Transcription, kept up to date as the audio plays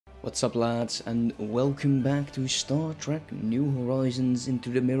What's up, lads, and welcome back to Star Trek New Horizons Into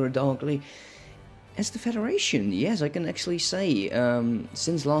the Mirror Darkly as the Federation. Yes, I can actually say,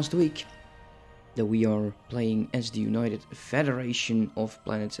 since last week, that we are playing as the United Federation of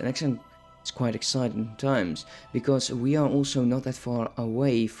Planets, and actually it's quite exciting times, because we are also not that far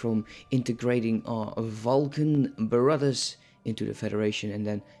away from integrating our Vulcan brothers into the Federation, and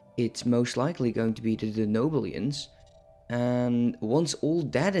then it's most likely going to be the Denobalians. And once all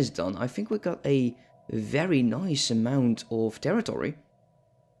that is done, I think we got a very nice amount of territory.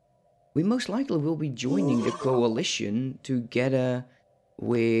 We most likely will be joining the coalition together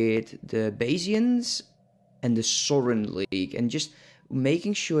with the Basians and the Soren League, and just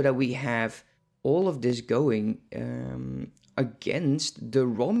making sure that we have all of this going against the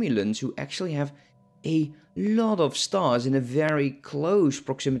Romulans, who actually have a lot of stars in a very close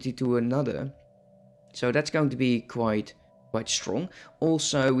proximity to another. So that's going to be quite strong.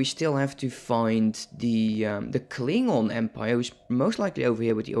 Also, we still have to find the Klingon Empire, who's most likely over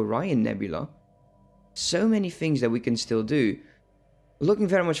here with the Orion Nebula. So many things that we can still do. Looking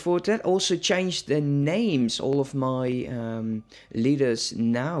very much forward to that. Also changed the names. All of my leaders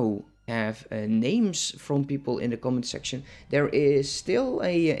now have names from people in the comment section. There is still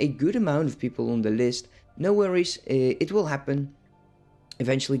a good amount of people on the list. No worries, it will happen.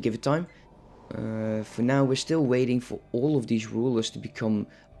 Eventually, give it time. For now, we're still waiting for all of these rulers to become,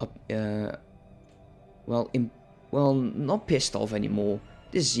 not pissed off anymore.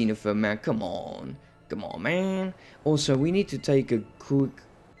 This xenophobe, man, come on, man. Also, we need to take a quick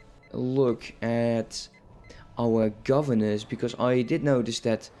look at our governors, because I did notice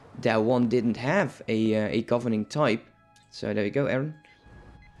that one didn't have a governing type. So there you go, Aaron.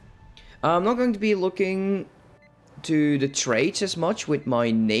 I'm not going to be looking to the traits as much with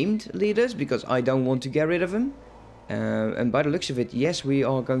my named leaders, because I don't want to get rid of them. And by the looks of it, yes, we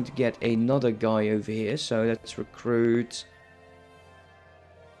are going to get another guy over here, so let's recruit.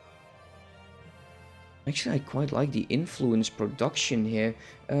 Actually, I quite like the influence production here.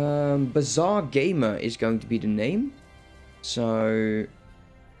 Bizarre Gamer is going to be the name, so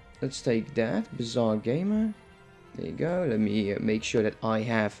let's take that. Bizarre Gamer, there you go. Let me make sure that I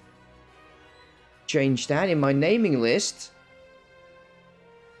have change that in my naming list.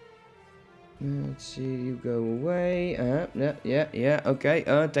 Let's see, you go away. Yeah,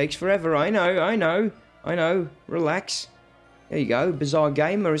 okay. Takes forever. I know. Relax. There you go. Bizarre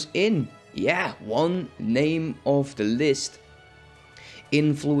Gamer is in. Yeah, one name of the list.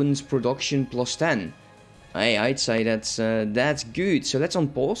 Influence production plus 10. Hey, I'd say that's good. So let's on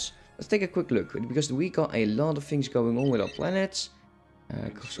pause. Let's take a quick look, because we got a lot of things going on with our planets.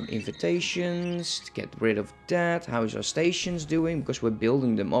 Got some invitations to get rid of that. How is our stations doing? Because we're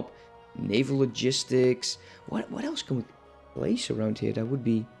building them up. Naval logistics. What else can we place around here that would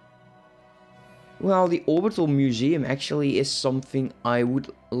be... Well, the orbital museum actually is something I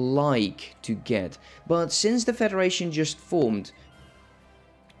would like to get. But since the Federation just formed,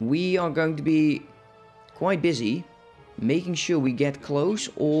 we are going to be quite busy making sure we get close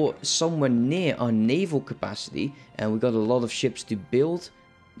or somewhere near our naval capacity, and we got a lot of ships to build.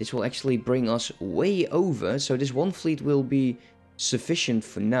 This will actually bring us way over, so this one fleet will be sufficient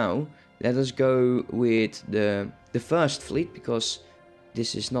for now. Let us go with the first fleet, because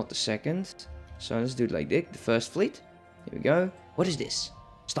this is not the second. So let's do it like this. The first fleet. Here we go. What is this?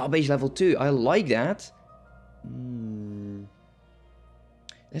 Starbase level 2. I like that.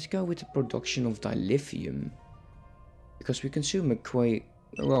 Let's go with the production of dilithium, because we consume a great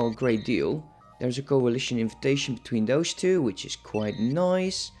deal. There's a coalition invitation between those two, which is quite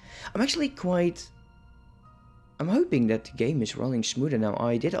nice. I'm hoping that the game is running smoother now.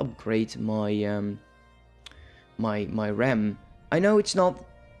 I did upgrade my my RAM. I know it's not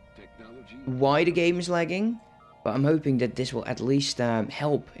why the game is lagging, but I'm hoping that this will at least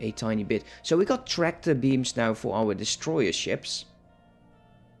help a tiny bit. So we got tractor beams now for our destroyer ships.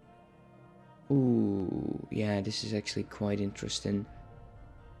 Ooh, yeah, this is actually quite interesting.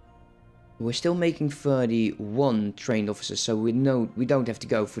 We're still making 31 trained officers, so we don't have to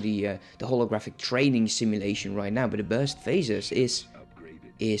go for the holographic training simulation right now. But the burst phasers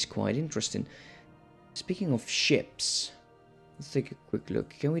is quite interesting. Speaking of ships, let's take a quick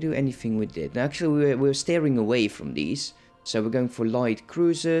look. Can we do anything with it? Now, actually, we're steering away from these, so we're going for light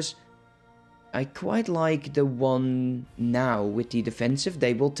cruisers. I quite like the one now with the defensive.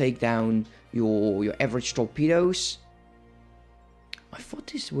 They will take down your average torpedoes. I thought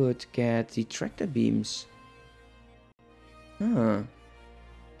this would get the tractor beams. Huh.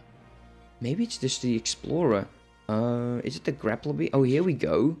 Maybe it's just the Explorer. Is it the grapple beam? Oh, here we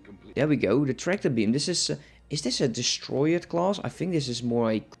go. There we go. The tractor beam. This is Is this a destroyer class? I think this is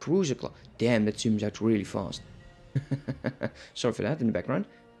more a cruiser class. Damn, that zooms out really fast. Sorry for that in the background.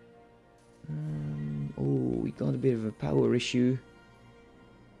 Oh, we got a bit of a power issue.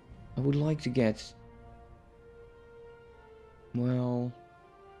 I would like to get... Well...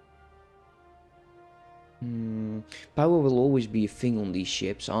 Power will always be a thing on these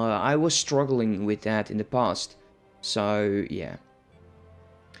ships. I was struggling with that in the past. So, yeah.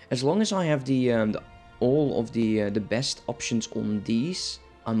 As long as I have all of the best options on these,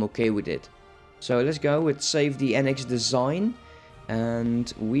 I'm okay with it. So let's go with save the NX design.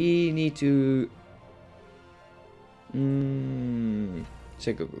 And we need to... You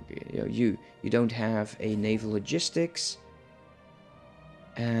don't have a naval logistics.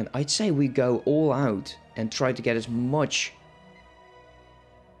 And I'd say we go all out and try to get as much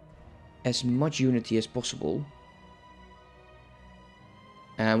unity as possible.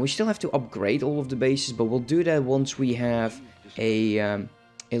 And we still have to upgrade all of the bases, but we'll do that once we have a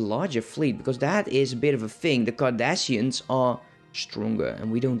larger fleet, because that is a bit of a thing. The Cardassians are stronger,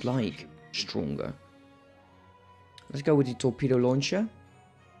 and we don't like stronger. Let's go with the torpedo launcher.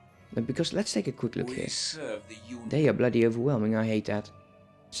 Because let's take a quick look here. They are bloody overwhelming, I hate that.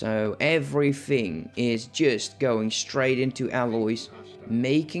 So everything is just going straight into alloys,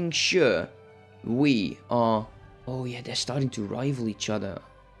 making sure we are... Oh yeah, they're starting to rival each other.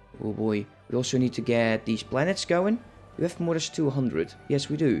 Oh boy. We also need to get these planets going. Do we have more than 200? Yes,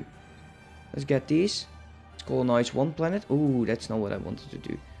 we do. Let's get these. Let's colonize one planet. Oh, that's not what I wanted to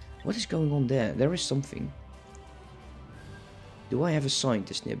do. What is going on there? There is something. Do I have a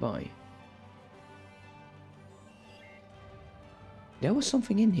scientist nearby? There was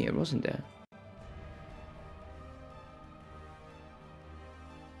something in here, wasn't there?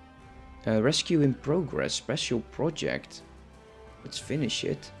 Rescue in progress, special project. Let's finish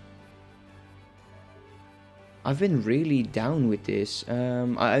it. I've been really down with this.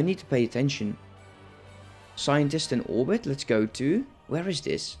 I need to pay attention. Scientist in orbit, let's go to. Where is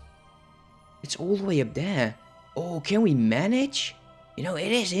this? It's all the way up there. Oh, can we manage? You know,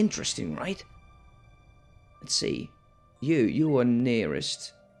 it is interesting, right? Let's see. You are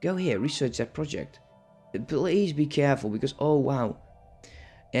nearest. Go here, research that project. Please be careful, because, oh wow.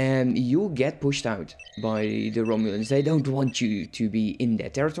 You'll get pushed out by the Romulans. They don't want you to be in their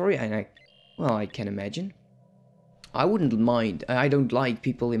territory, and I can imagine. I wouldn't mind. I don't like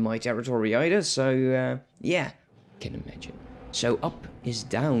people in my territory either, so, yeah, can imagine. So up is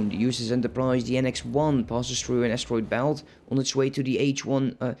down. The USS Enterprise, the NX-1, passes through an asteroid belt on its way to the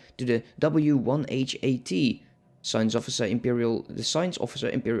to the W1H-AT. The Science Officer Imperial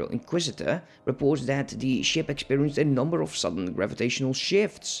Inquisitor reports that the ship experienced a number of sudden gravitational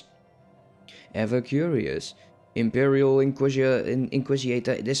shifts. Ever curious, Imperial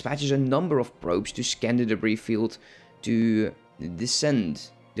Inquisitor dispatches a number of probes to scan the debris field to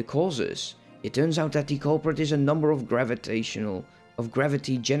descend the causes. It turns out that the culprit is a number of gravity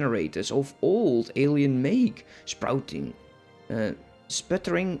generators of old alien make, sputtering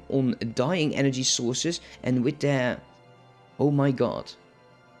on dying energy sources, and with their, oh my god,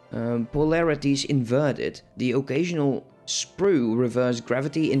 polarities inverted, the occasional sprue reverse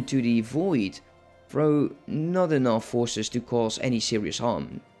gravity into the void, through not enough forces to cause any serious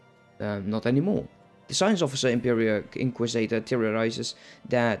harm. Not anymore. The Science Officer Imperial Inquisitor theorizes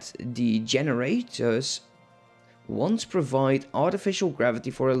that the generators once provide artificial gravity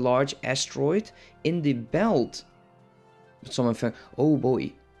for a large asteroid in the belt. But someone found... Oh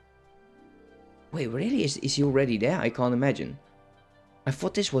boy. Wait, really? Is he already there? I can't imagine. I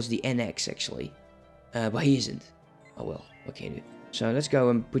thought this was the NX actually. But he isn't. Oh well, what can you do? So let's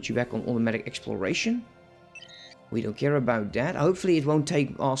go and put you back on automatic exploration. We don't care about that. Hopefully it won't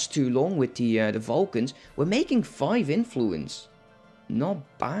take us too long with the Vulcans. We're making 5 influence. Not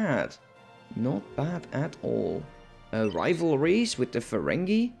bad. Not bad at all. Rivalries with the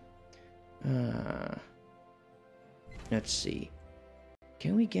Ferengi. Let's see.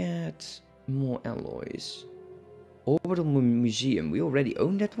 Can we get more alloys? Orbital Museum. We already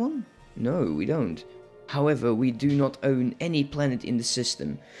own that one? No, we don't. However, we do not own any planet in the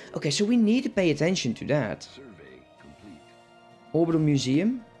system. Okay, so we need to pay attention to that. Survey complete. Orbital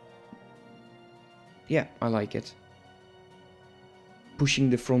Museum. Yeah, I like it. Pushing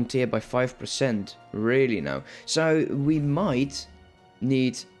the frontier by 5%. Really now. So we might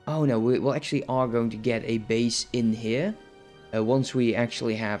need... Oh no, we actually are going to get a base in here. Once we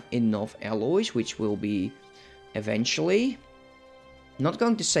actually have enough alloys, which will be eventually. Not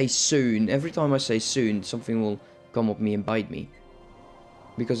going to say soon. Every time I say soon, something will come up me and bite me.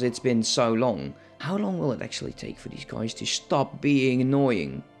 Because it's been so long. How long will it actually take for these guys to stop being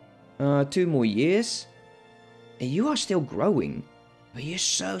annoying? 2 more years? And you are still growing, but you're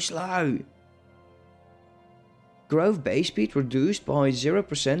so slow. Growth base speed reduced by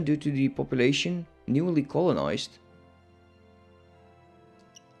 0% due to the population newly colonized.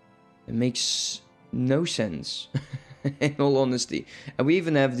 It makes no sense, in all honesty. And we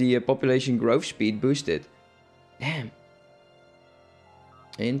even have the population growth speed boosted. Damn.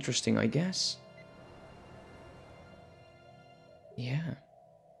 Interesting, I guess. Yeah.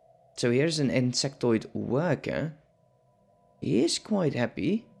 So here's an insectoid worker. He is quite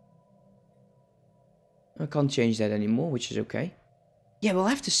happy. I can't change that anymore, which is okay. Yeah, we'll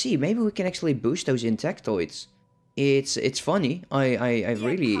have to see. Maybe we can actually boost those insectoids. It's funny. I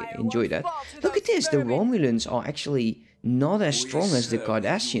really enjoy that. Look at this. The Romulans are actually not as strong as the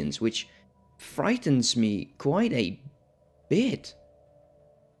Cardassians, which frightens me quite a bit.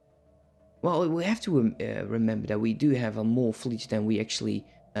 Well, we have to remember that we do have a more fleets than we actually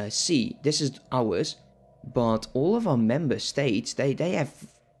see. This is ours, but all of our member states, they have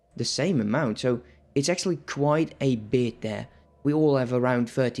the same amount. So it's actually quite a bit there. We all have around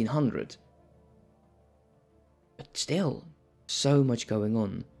 1300. But still, so much going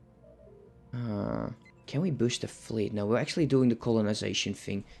on. Can we boost the fleet? No, we're actually doing the colonization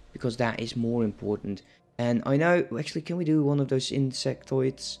thing, because that is more important. And I know, actually, can we do one of those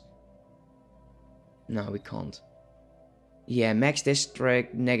insectoids? No, we can't. Yeah, max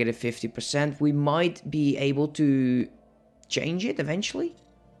district, negative 50%. We might be able to change it eventually.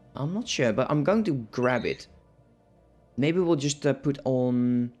 I'm not sure, but I'm going to grab it. Maybe we'll just put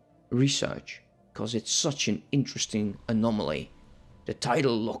on research, because it's such an interesting anomaly. The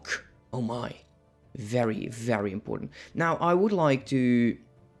tidal lock. Oh my. Very, very important. Now, I would like to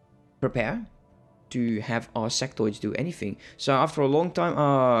prepare to have our sectoids do anything. So after a long time...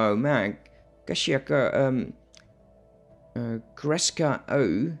 Oh, man. Kreska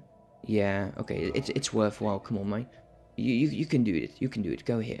O. Yeah, okay, it's worthwhile. Come on, mate. You can do it. You can do it.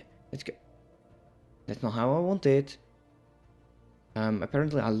 Go here. Let's go. That's not how I want it.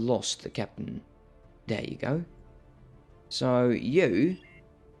 Apparently I lost the captain. There you go. So you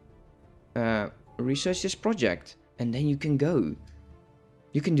research this project, and then you can go.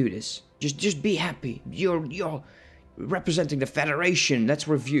 You can do this. Just be happy. You're representing the Federation. Let's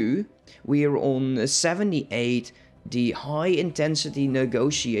review. We are on 78. The high intensity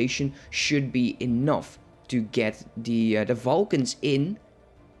negotiation should be enough to get the Vulcans in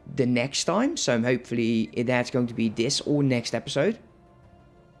the next time. So hopefully that's going to be this or next episode.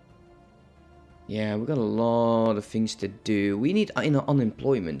 Yeah, we've got a lot of things to do. We need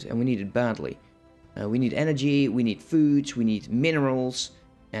unemployment, and we need it badly. We need energy, we need foods, we need minerals,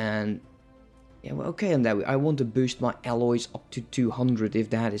 and yeah, we're okay on that. I want to boost my alloys up to 200 if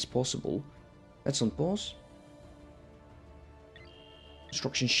that is possible. That's on pause.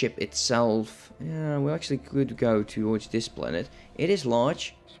 Construction ship itself. Yeah, we actually could go towards this planet. It is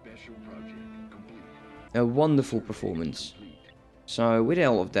large. Special project complete. A wonderful performance. So with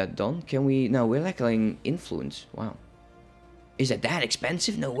all of that done, can we... No, we're lacking influence. Wow. Is it that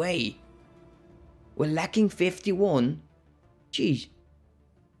expensive? No way. We're lacking 51. Jeez.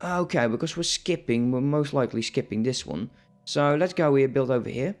 Okay, because we're most likely skipping this one. So let's go here, build over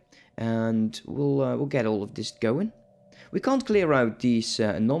here, and we'll get all of this going. We can't clear out these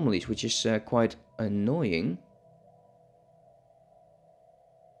anomalies, which is quite annoying.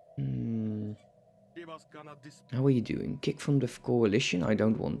 How are you doing? Kick from the coalition? I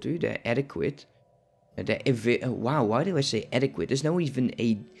don't want to. They're adequate. Wow, why do I say adequate? There's no even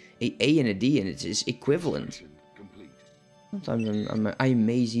a and a D, and it is equivalent. Sometimes I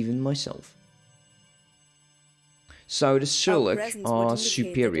amaze even myself. So the Suluk are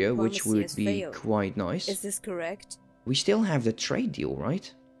superior, which would be quite nice. Is this correct? We still have the trade deal,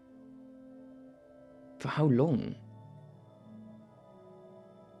 right? For how long?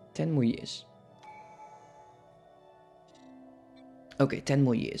 10 more years. Okay, 10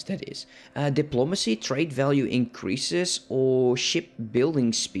 more years, that is. Diplomacy, trade value increases, or ship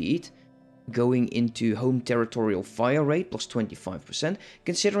building speed going into home territorial fire rate plus 25%.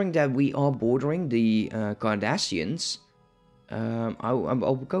 Considering that we are bordering the Cardassians,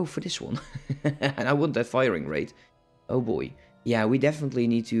 I'll go for this one. And I want that firing rate. Oh boy. Yeah, we definitely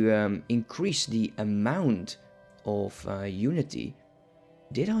need to increase the amount of unity.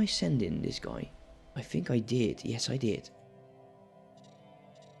 Did I send in this guy? I think I did. Yes, I did.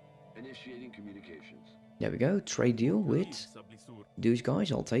 Initiating communications. There we go. Trade deal with those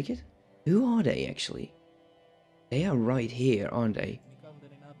guys. I'll take it. Who are they actually? They are right here, aren't they?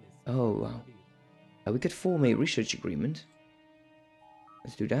 Oh, wow. We could form a research agreement.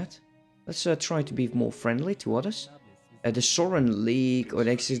 Let's do that. Let's try to be more friendly to others. The Soren League, or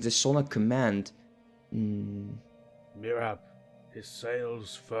next is the Sona Command. Mirab, his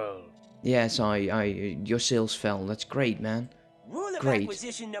sails furl. Yes, your sales fell. That's great, man. Rule of Great.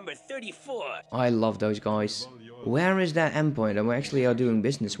 acquisition number 34. I love those guys. Where is that endpoint that we actually are doing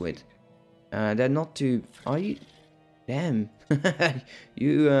business with? They're not too... Are you... Damn.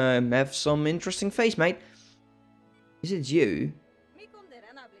 You have some interesting face, mate. Is it you?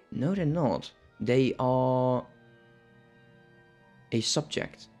 No, they're not. They are... a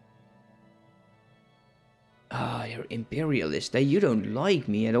subject. Ah, you're imperialist. You don't like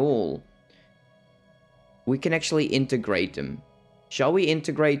me at all. We can actually integrate them. Shall we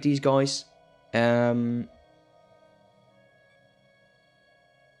integrate these guys?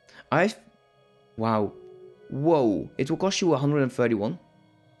 Wow. Whoa. It will cost you 131.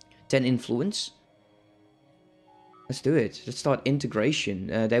 10 influence. Let's do it. Let's start integration.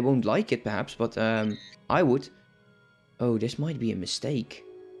 They won't like it perhaps, but I would. Oh, this might be a mistake.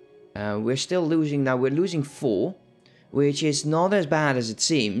 We're still losing now. We're losing 4, which is not as bad as it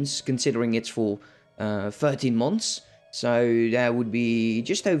seems, considering it's for 13 months. So that would be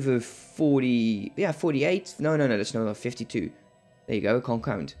just over 40. Yeah, 48. No, that's not 52. There you go. I can't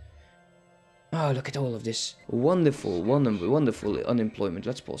count. Oh, look at all of this. Wonderful, wonderful unemployment.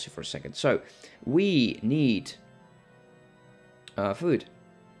 Let's pause it for a second. So, we need food.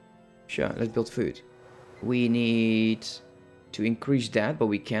 Sure, let's build food. We need to increase that, but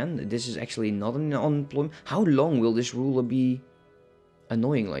we can. This is actually not an unemployment. How long will this ruler be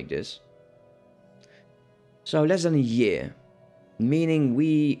annoying like this? So, less than a year. Meaning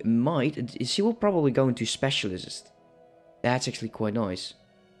we might... She will probably go into specialist. That's actually quite nice.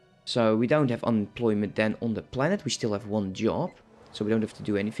 So we don't have unemployment then on the planet. We still have 1 job. So we don't have to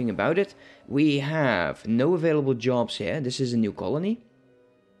do anything about it. We have no available jobs here. This is a new colony.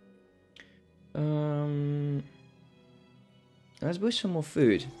 Let's buy some more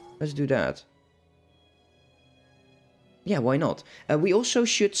food. Let's do that. Yeah, why not? We also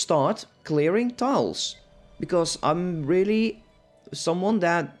should start clearing tiles. Because I'm really someone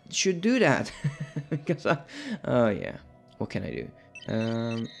that should do that. Because oh yeah. What can I do?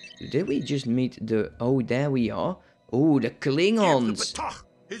 Did we just meet the... Oh, there we are. Oh, the Klingons.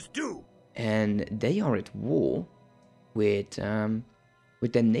 And they are at war with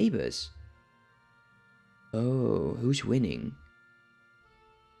their neighbors. Oh, who's winning?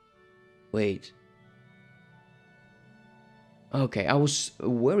 Wait. Okay, I was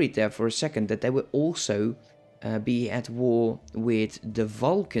worried there for a second that they would also be at war with the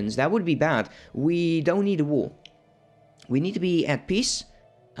Vulcans. That would be bad. We don't need a war. We need to be at peace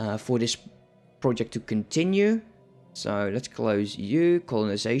for this project to continue. So let's close you.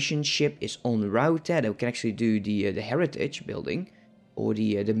 Colonization ship is en route there. We can actually do the heritage building or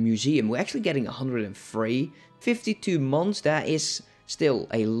the museum. We're actually getting 103. 52 months. That is still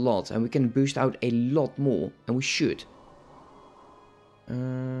a lot, and we can boost out a lot more, and we should.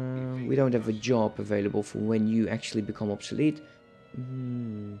 We don't have a job available for when you actually become obsolete.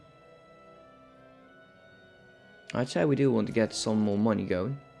 I'd say we do want to get some more money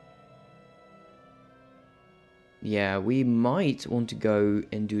going. Yeah, we might want to go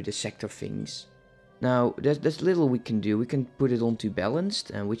and do the sector things. Now, there's little we can do. We can put it onto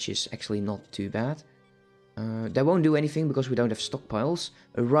balanced, which is actually not too bad. That won't do anything because we don't have stockpiles.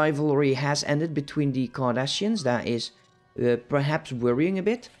 A rivalry has ended between the Cardassians. That is perhaps worrying a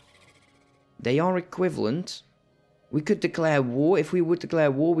bit. They are equivalent. We could declare war. If we would declare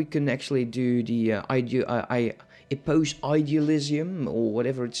war, we can actually do the oppose idealism, or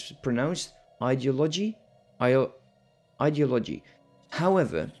whatever it's pronounced. Ideology. Ideology.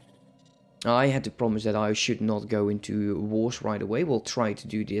 However, I had to promise that I should not go into wars right away. We'll try to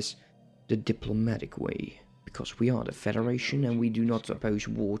do this the diplomatic way, because we are the Federation and we do not oppose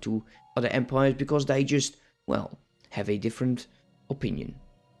war to other empires because they just, well, have a different opinion.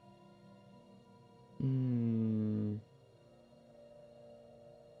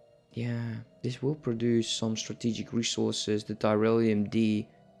 Yeah, this will produce some strategic resources, the Tyrellium D,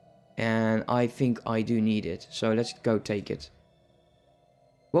 and I think I do need it, so let's go take it.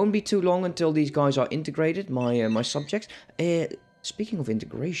 Won't be too long until these guys are integrated, my subjects. Speaking of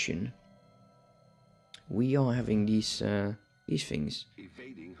integration, we are having these things.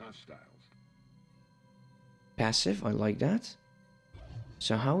 Evading hostiles. Passive, I like that.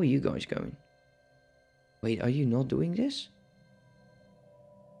 So how are you guys going? Wait, are you not doing this?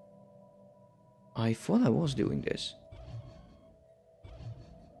 I thought I was doing this.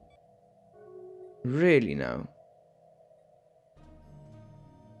 Really now?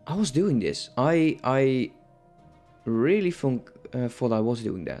 I was doing this. I really thought I was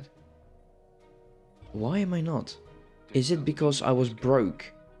doing that. Why am I not? Is it because I was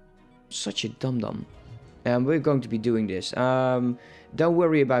broke? Such a dum-dum. And we're going to be doing this. Don't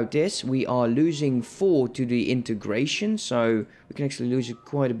worry about this. We are losing 4 to the integration. So we can actually lose it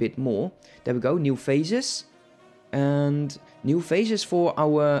quite a bit more. There we go. New phases. And new phases for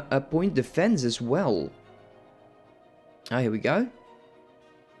our point defense as well. Here we go.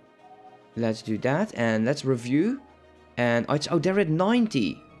 Let's do that. And let's review. And oh, they're at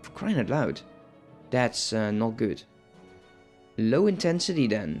 90. For crying out loud. That's not good. Low intensity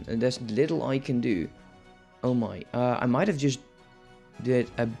then. There's little I can do. Oh my. I might have just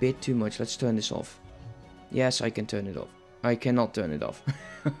did a bit too much. Let's turn this off. Yes, I can turn it off. I cannot turn it off.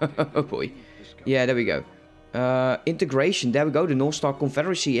 Oh boy. Yeah, there we go. Integration. There we go. The North Star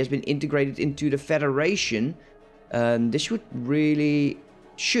Confederacy has been integrated into the Federation. This would really...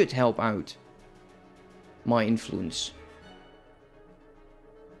 should help out my influence.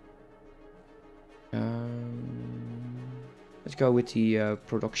 Let's go with the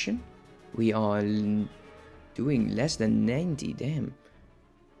production. We are doing less than 90. Damn.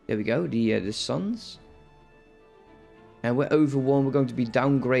 There we go. The suns. And we're over 1. We're going to be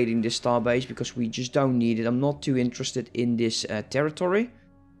downgrading this starbase because we just don't need it. I'm not too interested in this territory.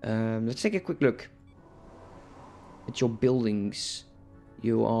 Let's take a quick look at your buildings.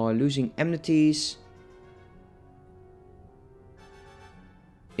 You are losing amenities.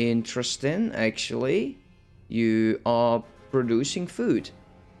 Interesting, actually. You are producing food.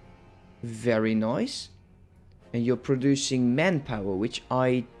 Very nice. And you're producing manpower, which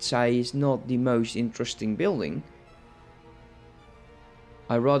I'd say is not the most interesting building.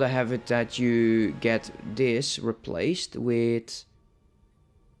 I'd rather have it that you get this replaced with...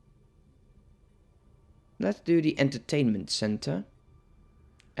 Let's do the entertainment center.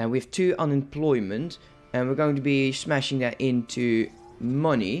 And we have 2 unemployment. And we're going to be smashing that into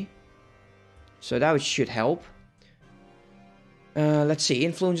money. So that should help. Let's see.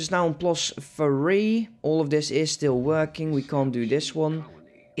 Influence is now on +3. All of this is still working. We can't do this one.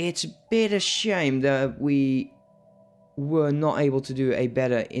 It's a bit a shame that we were not able to do a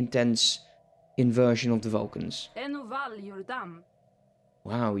better intense inversion of the Vulcans.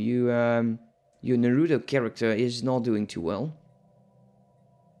 Wow, your Naruto character is not doing too well.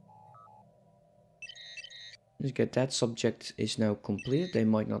 Let's get that. Subject is now completed. They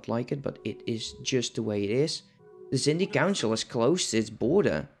might not like it, but it is just the way it is. The Zindi Council has closed its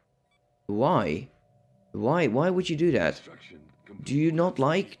border. Why? Why would you do that? Do you not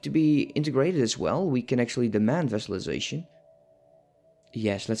like to be integrated as well? We can actually demand vassalization.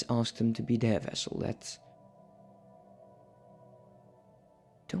 Yes, let's ask them to be their vassal. That's...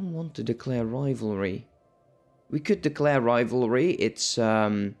 Don't want to declare rivalry. We could declare rivalry. It's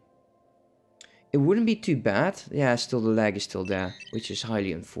it wouldn't be too bad. Yeah, still the lag is still there, which is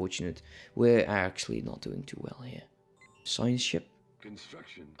highly unfortunate. We're actually not doing too well here. Science ship.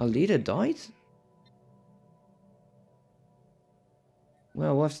 Our leader died?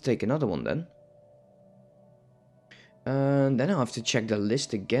 Well, we'll have to take another one then. And then I'll have to check the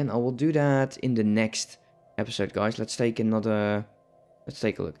list again. I will do that in the next episode, guys. Let's take another... Let's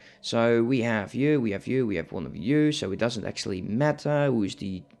take a look. So we have you, we have you, we have one of you. So it doesn't actually matter who is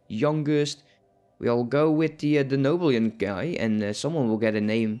the youngest. We'll go with the Nobelian guy, and someone will get a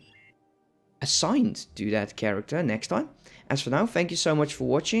name assigned to that character next time. As for now, thank you so much for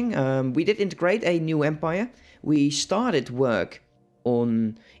watching. We did integrate a new empire. We started work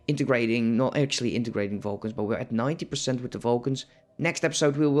on integrating, not actually integrating Vulcans, but we're at 90% with the Vulcans. Next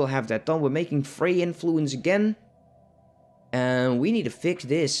episode we will have that done. We're making free influence again. And we need to fix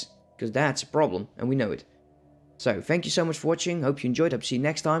this, because that's a problem, and we know it. So, thank you so much for watching. Hope you enjoyed. Hope to see you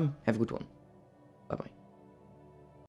next time. Have a good one. Bye-bye.